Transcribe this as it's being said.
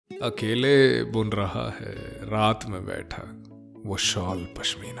अकेले बुन रहा है रात में बैठा वो शॉल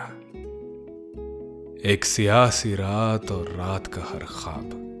पश्मीना। एक सियासी रात और रात का हर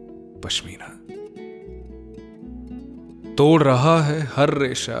ख्वाब पश्मीना। तोड़ रहा है हर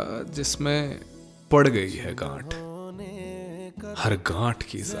रेशा जिसमें पड़ गई है गांठ। हर गांठ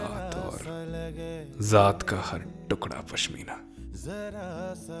की जात और जात का हर टुकड़ा पश्मीना।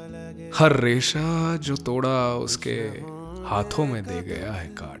 हर रेशा जो तोड़ा उसके हाथों में दे गया है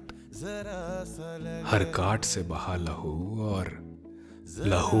काट। हर काट से बहा लहू और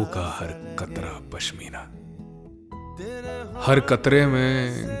लहू का हर कतरा पश्मीना। हर कतरे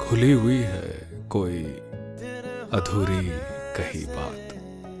में घुली हुई है कोई अधूरी कही बात।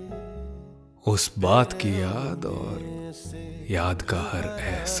 उस बात की याद और याद का हर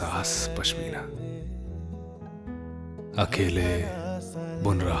एहसास पश्मीना। अकेले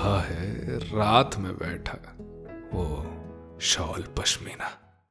बुन रहा है रात में बैठा वो शॉल पश्मीना।